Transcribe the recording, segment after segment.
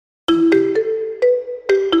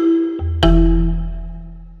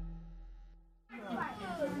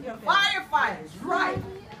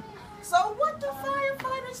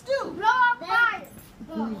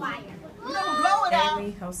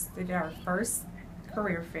hosted our first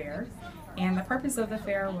career fair. And the purpose of the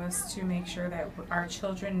fair was to make sure that our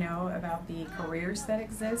children know about the careers that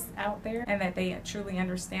exist out there and that they truly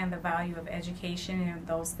understand the value of education and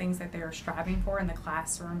those things that they're striving for in the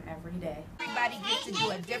classroom every day. Everybody gets to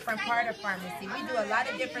do a different part of pharmacy. We do a lot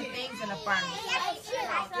of different things in a pharmacy.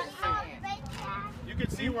 You can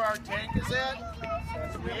see where our tank is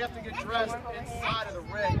at, so we have to get dressed inside of the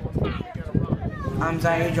rig once we get around. I'm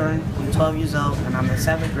Zaire Jordan, I'm 12 years old, and I'm in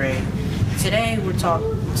 7th grade. Today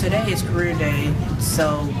is career day,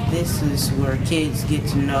 so this is where kids get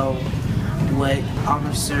to know what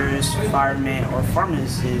officers, firemen, or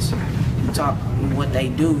pharmacists what they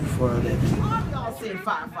do for a living. Y'all see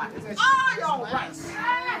firefighters. Are y'all right?